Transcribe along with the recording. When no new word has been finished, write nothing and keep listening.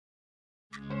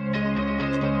I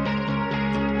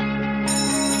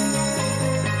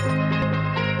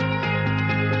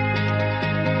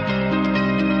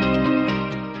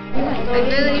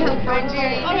really hope we're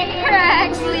doing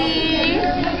correctly.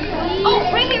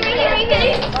 Oh, right here, right here, right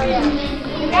here. Oh, yeah.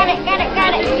 Got it.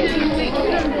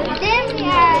 Then we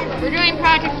have... We're doing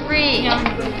project 3.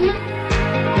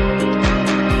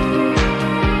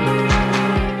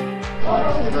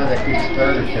 It's not a good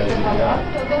starter test.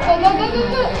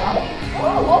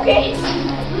 Oh, okay.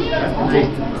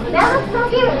 That looks so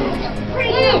good.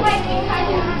 Pretty good.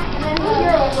 And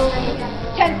then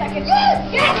 10 seconds.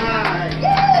 Yes!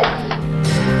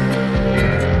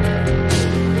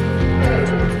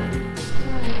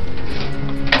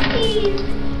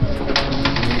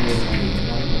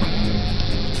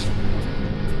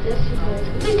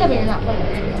 Please tell me you're not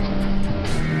playing.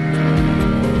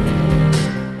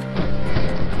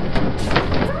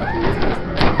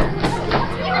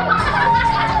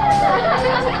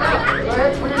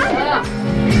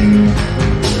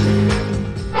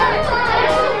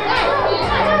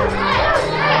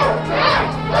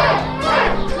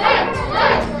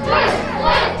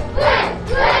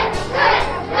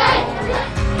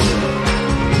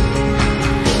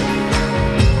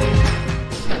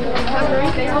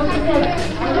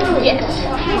 Yes.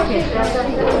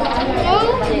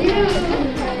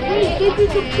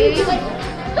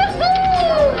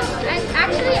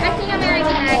 Actually, I think I'm very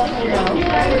good.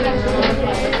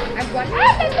 I've watched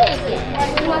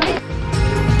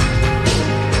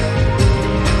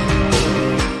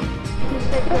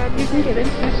you can get it.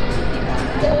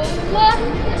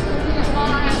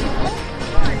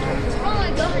 Oh my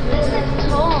god, this is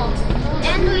tall.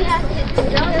 And we have to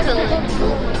dunk a little.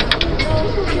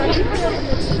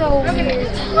 So weird.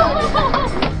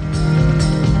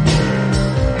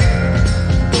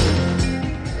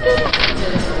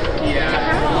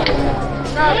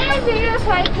 My fingers I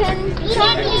can eat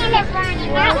it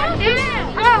burning.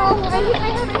 Oh,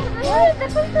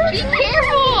 be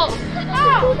careful!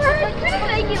 Oh,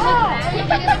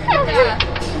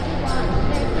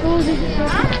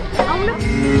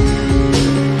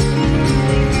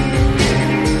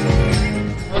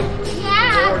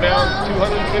 We're down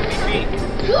 250 feet.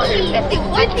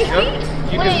 250 feet?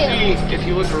 You can see, if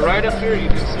you look right up here, you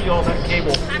can see all that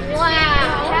cable.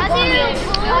 Wow. How do you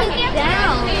pull it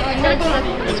down?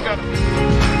 It's got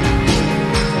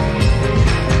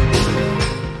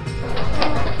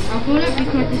I'll put it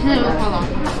because it's not fall off.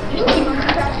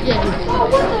 Yeah.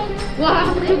 What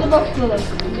happened to the box color?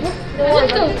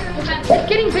 It's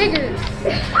getting bigger.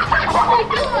 Oh my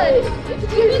god!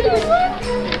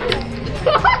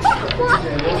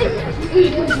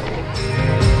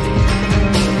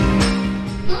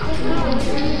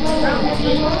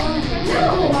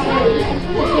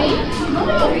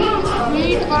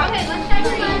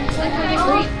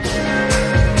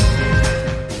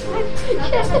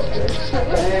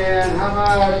 And how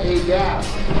about a gap?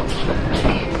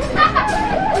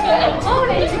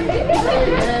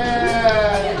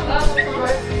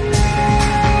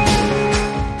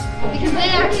 Because they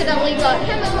accidentally got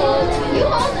chemicals. You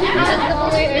all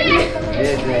accidentally.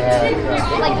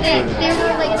 Like they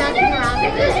were like messing around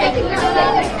with it.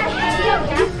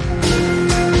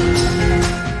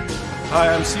 Hi,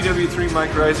 I'm CW3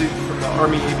 Mike Rising from the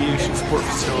Army Aviation Support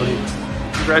Facility.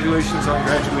 Congratulations on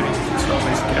graduating from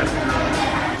Starbase Academy.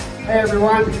 Hey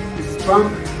everyone, this is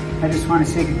Bump. I just want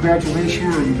to say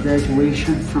congratulations on your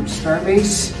graduation from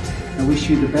Starbase. I wish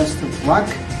you the best of luck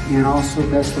and also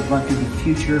best of luck in the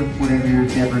future, whatever your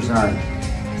endeavors are.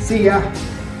 See ya!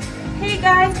 Hey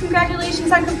guys,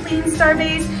 congratulations on completing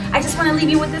Starbase. I just want to leave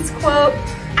you with this quote.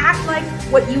 Act like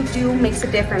what you do makes a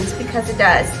difference, because it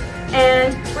does.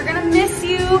 And we're gonna miss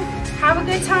you. Have a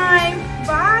good time.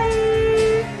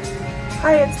 Bye.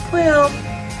 Hi, it's Quill.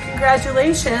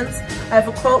 Congratulations. I have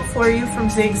a quote for you from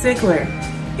Zig Ziglar.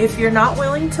 If you're not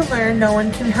willing to learn, no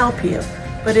one can help you.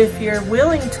 But if you're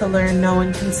willing to learn, no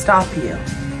one can stop you.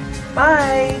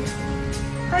 Bye.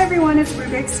 Hi everyone, it's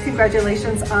Rubik's.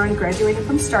 Congratulations on graduating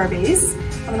from Starbase.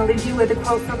 I'm going to leave you with a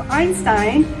quote from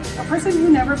Einstein, a person who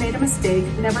never made a mistake,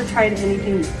 never tried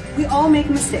anything new. We all make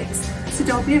mistakes, so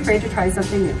don't be afraid to try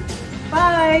something new.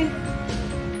 Bye!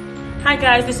 Hi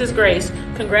guys, this is Grace.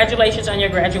 Congratulations on your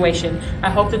graduation. I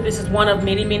hope that this is one of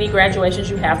many, many graduations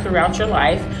you have throughout your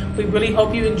life. We really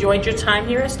hope you enjoyed your time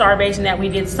here at Starbase and that we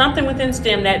did something within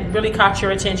STEM that really caught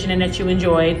your attention and that you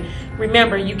enjoyed.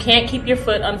 Remember, you can't keep your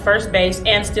foot on first base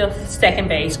and still second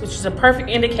base, which is a perfect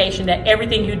indication that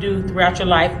everything you do throughout your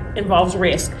life involves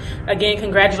risk. Again,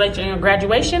 congratulations on your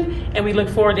graduation, and we look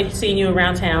forward to seeing you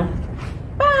around town.